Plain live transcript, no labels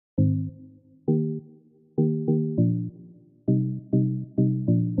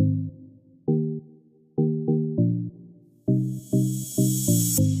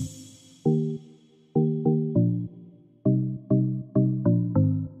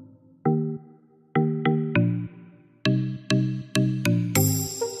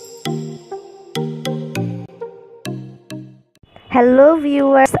Hello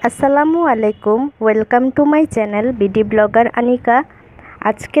viewers, আসসালামু আলাইকুম। Welcome to my channel BD blogger Anika.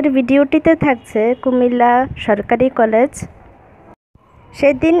 আজকের ভিডিওটিতে থাকছে কুমিল্লা সরকারি কলেজ।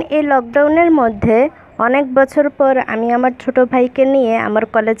 সেদিন এই লকডাউনের মধ্যে অনেক বছর পর আমি আমার ছোট ভাইকে নিয়ে আমার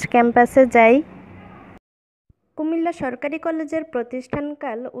কলেজ ক্যাম্পাসে যাই। কুমিল্লা সরকারি কলেজের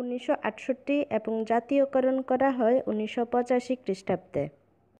প্রতিষ্ঠানকাল 1968 এবং জাতীয়করণ করা হয় 1985 খ্রিস্টাব্দে।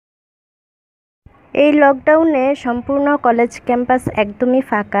 এই লকডাউনে সম্পূর্ণ কলেজ ক্যাম্পাস একদমই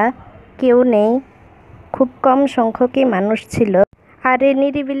ফাঁকা, কেউ নেই, খুব কম সংখ্যকই মানুষ ছিল। আর এই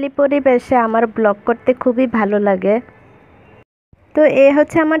নিরিবিলি পরিবেশে আমার ব্লগ করতে খুবই ভালো লাগে। তো এ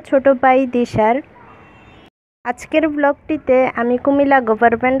হচ্ছে আমার ছোট ভাই দিশার। আজকের ব্লগটিতে আমি কুমিল্লা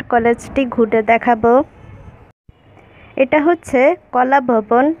গভর্নমেন্ট কলেজটি ঘুরে দেখাবো। এটা হচ্ছে কলা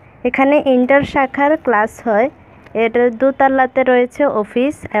ভবন, এখানে ইন্টার শাখার ক্লাস হয়। এর দোতলাতে রয়েছে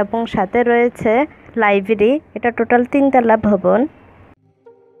অফিস এবং সাথে রয়েছে লাইব্রেরি। এটা টোটাল 3 তলা ভবন।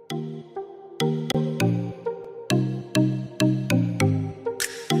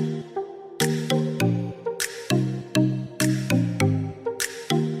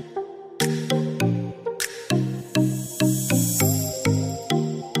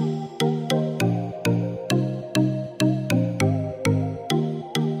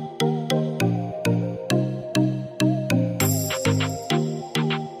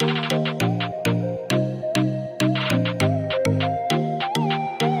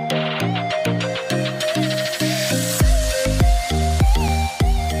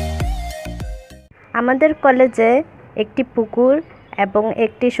 আমাদের কলেজে একটি পুকুর এবং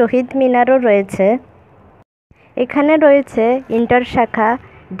একটি শহীদ মিনারও রয়েছে। এখানে রয়েছে ইন্টার শাখা,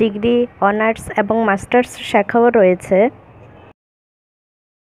 ডিগ্রি, অনার্স এবং মাস্টার্স শাখাও রয়েছে।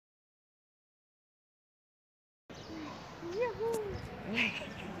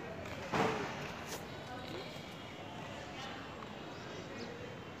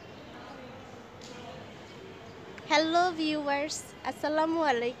 হ্যালো ভিউয়ার্স, আসসালামু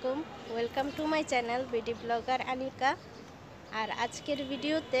আলাইকুম। Welcome to my channel BD blogger Anika. আর আজকের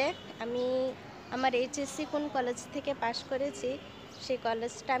ভিডিওতে আমি আমার এইচএসসি কোন কলেজ থেকে পাশ করেছি সেই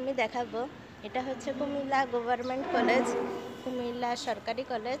কলেজটা আমি দেখাবো। এটা হচ্ছে কুমিল্লা গভর্নমেন্ট কলেজ, কুমিল্লা সরকারি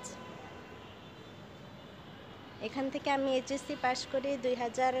কলেজ। এখান থেকে আমি এইচএসসি পাশ করি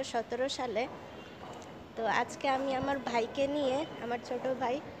 2017 সালে। তো আজকে আমি আমার ভাইকে নিয়ে, আমার ছোট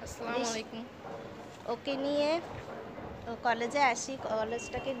ভাই, আসসালামু আলাইকুম, ওকে নিয়ে কলেজে আসি,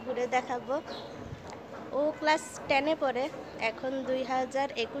 কলেজটাকে ঘুরে দেখাবো। ও ক্লাস 10-এ পড়ে, এখন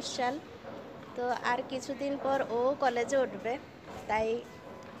 2021 সাল। তো আর কিছুদিন পর ও কলেজে উঠবে, তাই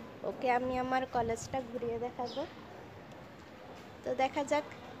ওকে আমি আমার কলেজটা ঘুরিয়ে দেখাবো। তো দেখা যাক।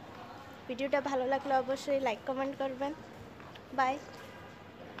 ভিডিওটা ভালো লাগলে অবশ্যই লাইক কমেন্ট করবেন। বাই।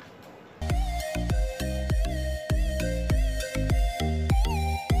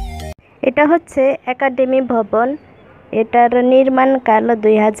 এটা হচ্ছে একাডেমি ভবন। এটার নির্মাণকাল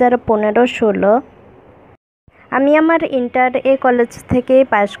 2015-16। আমি আমার ইন্টার এই কলেজ থেকেই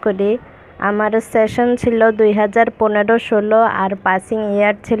পাশ করি। আমার সেশন ছিল 2015-16 আর পাসিং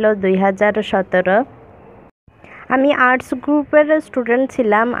ইয়ার ছিল 2017। আমি আর্টস গ্রুপের স্টুডেন্ট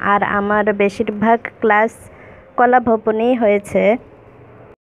ছিলাম আর আমার বেশিরভাগ ক্লাস কলা ভবনেই হয়েছে।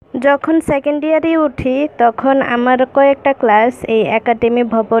 যখন সেকেন্ড ইয়ারে উঠি তখন আমার কয়েকটা ক্লাস এই একাডেমি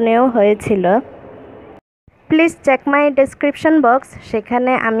ভবনেও হয়েছিল। Please check my description box,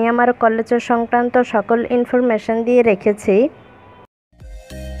 সেখানে আমি আমার কলেজ সংক্রান্ত সকল ইনফরমেশন দিয়ে রেখেছি।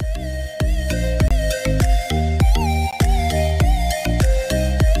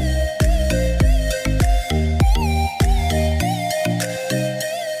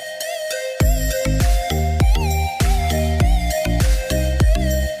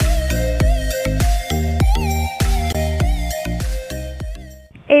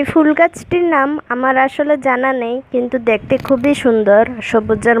 এই ফুল গাছটির নাম আমার আসলে জানা নেই, কিন্তু দেখতে খুবই সুন্দর।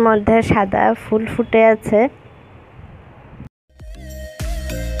 সবুজের মধ্যে সাদা ফুল ফুটে আছে।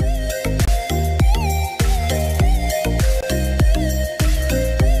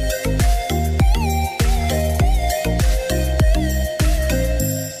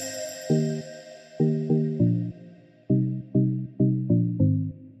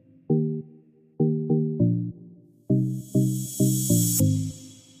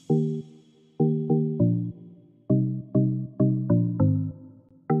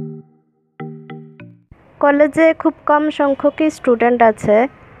 কলেজে খুব কম সংখ্যকই স্টুডেন্ট আছে,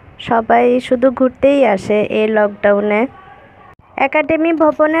 সবাই শুধু ঘুরতেই আসে এই লকডাউনে। একাডেমি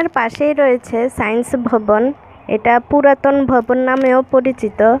ভবনের পাশেই রয়েছে সায়েন্স ভবন, এটা পুরাতন ভবন নামেও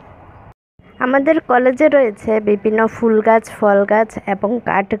পরিচিত। আমাদের কলেজে রয়েছে বিভিন্ন ফুল গাছ, ফল গাছ এবং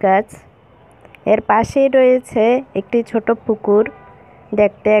কাঠ গাছ। এর পাশেই রয়েছে একটি ছোট পুকুর,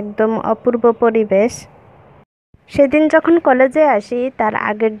 দেখতে একদম অপূর্ব পরিবেশ। সেদিন যখন কলেজে আসি তার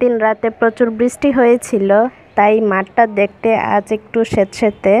আগের দিন রাতে প্রচুর বৃষ্টি হয়েছিল, তাই মাঠটা দেখতে আজ একটু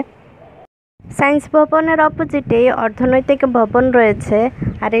স্যাঁতসেঁতে। সায়েন্স ভবনের অপোজিটেই অর্থনৈতিক ভবন রয়েছে,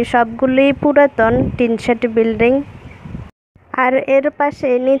 আর এই সবগুলি পুরাতন টিনশেড বিল্ডিং। আর এর পাশে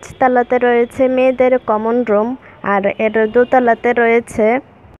নিচতলাতে রয়েছে মেয়েদের কমন রুম, আর এর দোতলাতে রয়েছে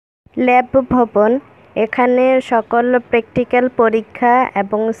ল্যাব ভবন। এখানে সকল প্র্যাকটিক্যাল পরীক্ষা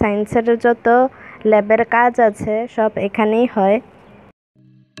এবং সায়েন্সের যত ল্যাবের কাজ আছে সব এখানেই হয়।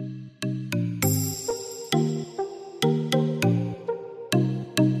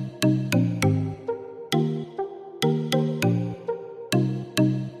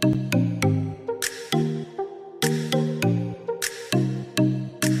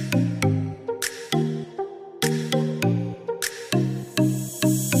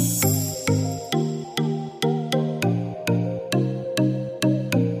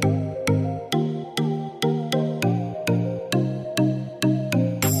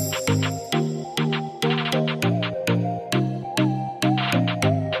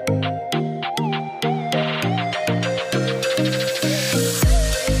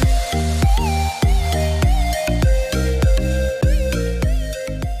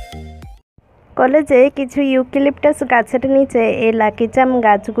 কলেজে কিছু ইউক্যালিপটাস গাছের নিচে এই লাকি চাম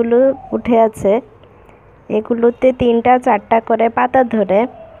গাছগুলো উঠে আছে। এগুলোতে 3টা 4টা করে পাতা ধরে।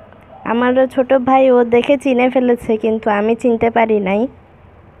 আমার ছোট ভাই ও দেখে চিনে ফেলেছে, কিন্তু আমি চিনতে পারি নাই।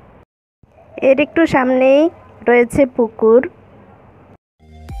 এর একটু সামনেই রয়েছে পুকুর।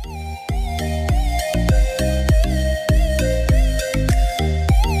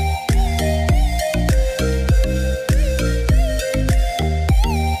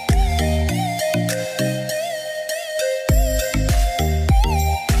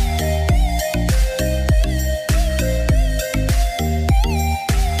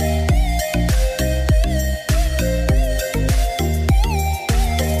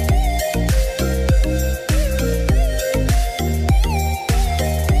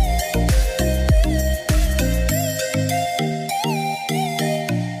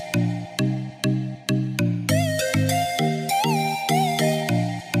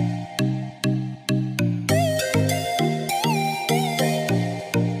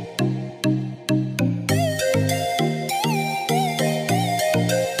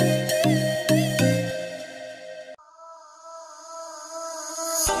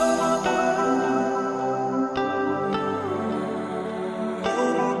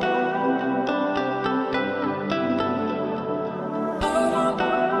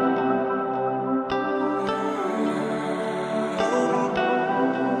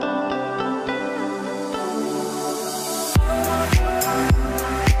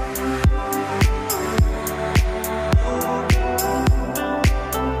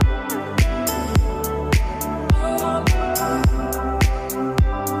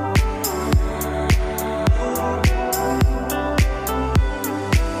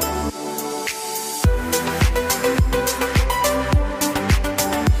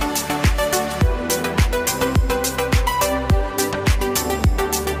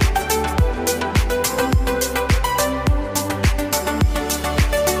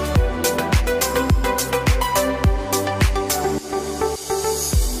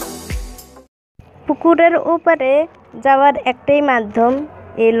 পুকুরের ওপারে যাওয়ার একটাই মাধ্যম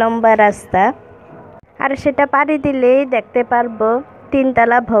এই লম্বা রাস্তা, আর সেটা পাড়ি দিলেই দেখতে পারবো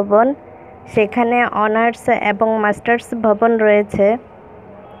 3তলা ভবন। সেখানে অনার্স এবং মাস্টার্স ভবন রয়েছে।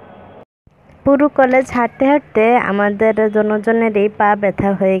 পুরো কলেজ হাঁটতে হাঁটতে আমাদের দুজনেরই পা ব্যথা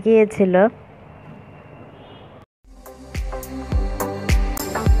হয়ে গিয়েছিল।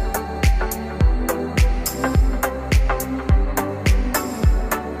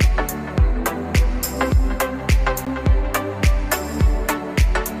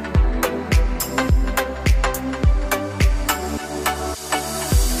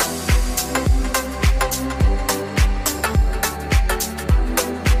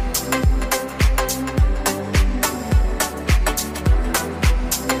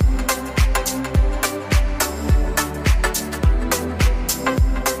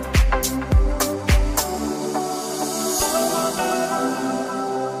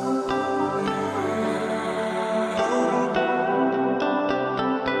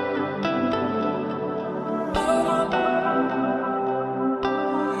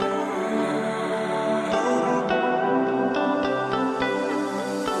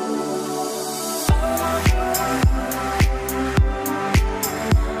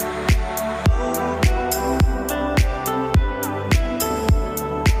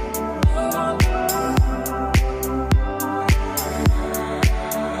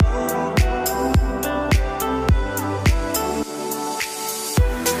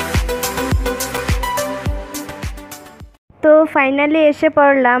 ফাইনালি এসে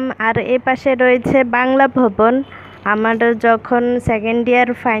পড়লাম। আর এ পাশে রয়েছে বাংলা ভবন। আমার যখন সেকেন্ড ইয়ার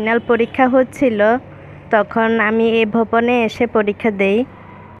ফাইনাল পরীক্ষা হচ্ছিল তখন আমি এই ভবনে এসে পরীক্ষা দেই।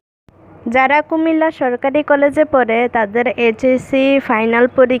 যারা কুমিল্লা সরকারি কলেজে পড়ে তাদের এইচএসসি ফাইনাল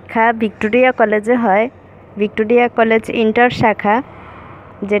পরীক্ষা ভিক্টোরিয়া কলেজে হয়। ভিক্টোরিয়া কলেজ ইন্টার শাখা,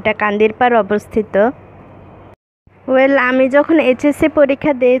 যেটা কান্দিরপাড় অবস্থিত। আমি যখন এইচএসসি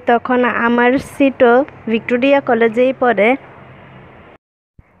পরীক্ষা দিই তখন আমার সিটও ভিক্টোরিয়া কলেজেই পড়ে।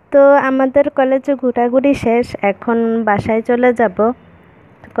 তো আমাদের কলেজে ঘোরাঘুরি শেষ, এখন বাসায় চলে যাব।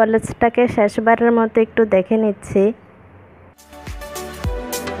 কলেজটাকে শেষবারের মতো একটু দেখে নিচ্ছি।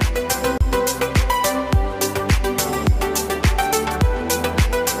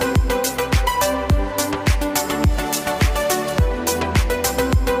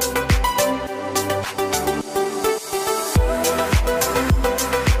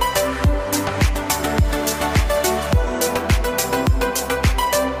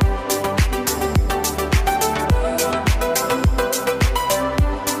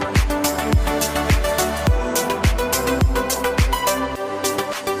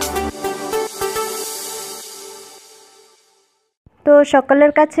 তো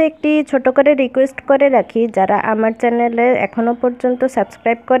সকলের কাছে একটি ছোট করে রিকোয়েস্ট করে রাখি, যারা আমার চ্যানেলে এখনও পর্যন্ত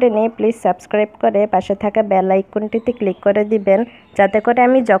সাবস্ক্রাইব করেনি প্লিজ সাবস্ক্রাইব করে পাশে থাকা বেল আইকনটিতে ক্লিক করে দিবেন, যাতে করে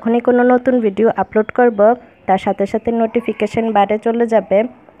আমি যখনই কোনো নতুন ভিডিও আপলোড করব তার সাথে সাথে নোটিফিকেশন বারে চলে যাবে।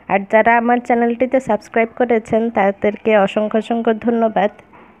 আর যারা আমার চ্যানেলটিতে সাবস্ক্রাইব করেছেন তাদেরকে অসংখ্য অসংখ্য ধন্যবাদ।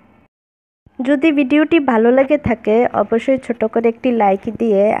 যদি ভিডিওটি ভালো লেগে থাকে অবশ্যই ছোট করে একটি লাইক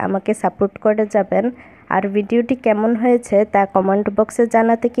দিয়ে আমাকে সাপোর্ট করে যাবেন। আর ভিডিওটি কেমন হয়েছে তা কমেন্ট বক্সে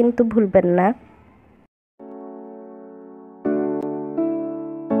জানাতে কিন্তু ভুলবেন না।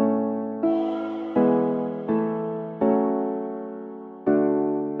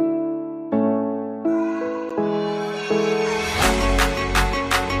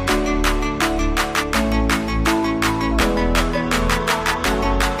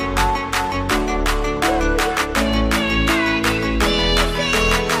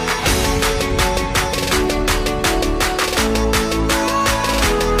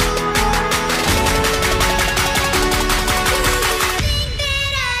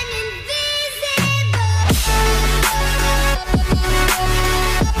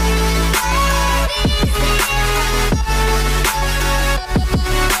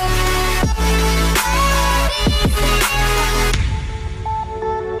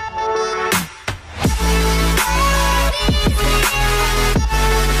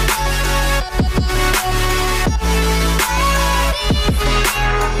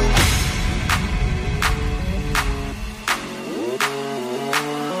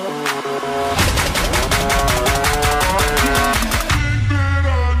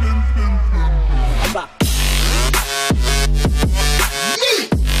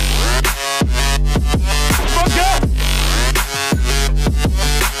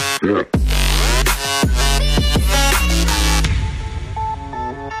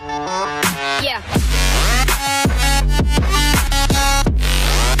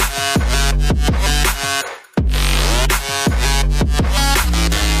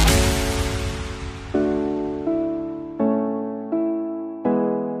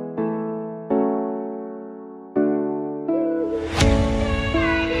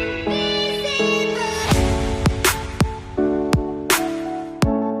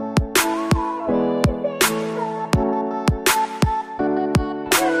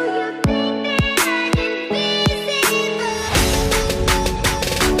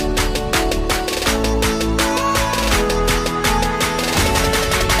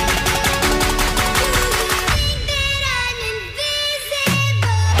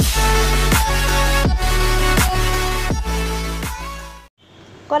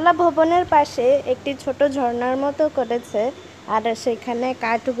 কলা ভবনের পাশে একটি ছোট ঝর্ণার মতো করেছে, আর সেখানে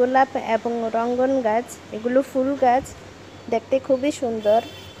কাঠগোলাপ এবং রঙ্গন গাছ, এগুলো ফুল গাছ, দেখতে খুবই সুন্দর।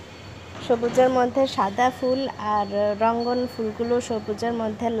 সবুজের মধ্যে সাদা ফুল আর রঙ্গন ফুলগুলো সবুজের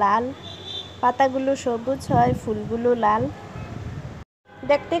মধ্যে লাল, পাতাগুলো সবুজ হয়, ফুলগুলো লাল,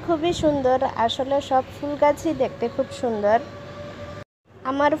 দেখতে খুবই সুন্দর। আসলে সব ফুল গাছই দেখতে খুব সুন্দর।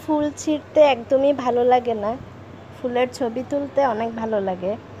 আমার ফুল ছিঁড়তে একদমই ভালো লাগে না, ফুলের ছবি তুলতে অনেক ভালো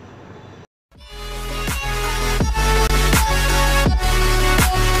লাগে।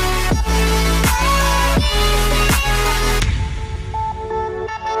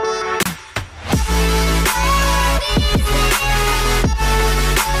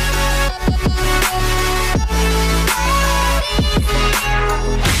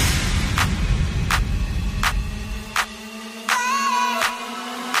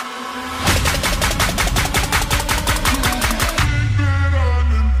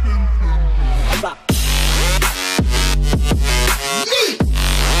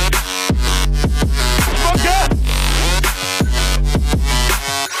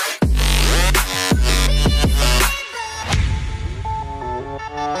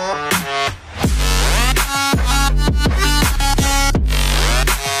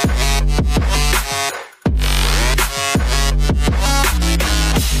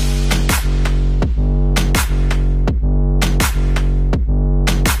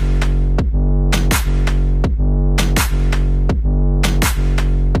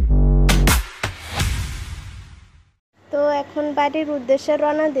 বাড়ির উদ্দেশ্যে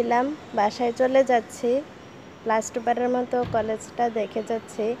রওনা দিলাম। বাসায় চলে যাচ্ছি। লাস্ট বারের মতো কলেজটা দেখে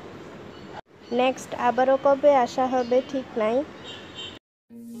যাচ্ছি। নেক্সট আবারও কবে আসা হবে ঠিক নাই।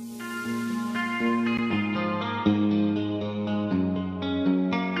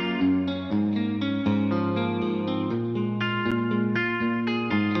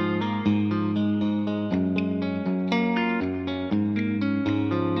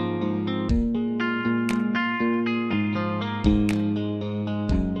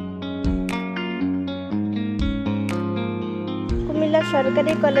 কুমিল্লা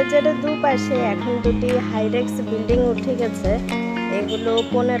সরকারি কলেজের দুপাশে এখন দুটি হাইরেক্স বিল্ডিং উঠে গেছে। এগুলো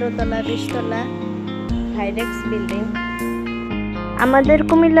 15 তলা 20 তলা হাইরেক্স বিল্ডিং। আমাদের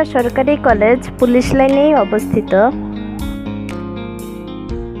কুমিল্লা সরকারি কলেজ পুলিশ লাইনেই অবস্থিত।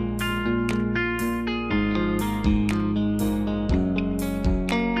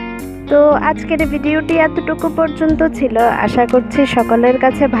 তো আজকের ভিডিওটি এতটুকু পর্যন্ত ছিল। আশা করছি সকলের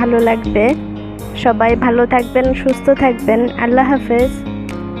কাছে ভালো লাগবে। সবাই ভালো থাকবেন, সুস্থ থাকবেন। আল্লাহ হাফেজ।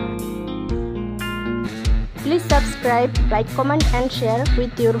 Please subscribe, like, comment and share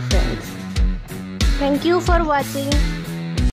with your friends. Thank you for watching.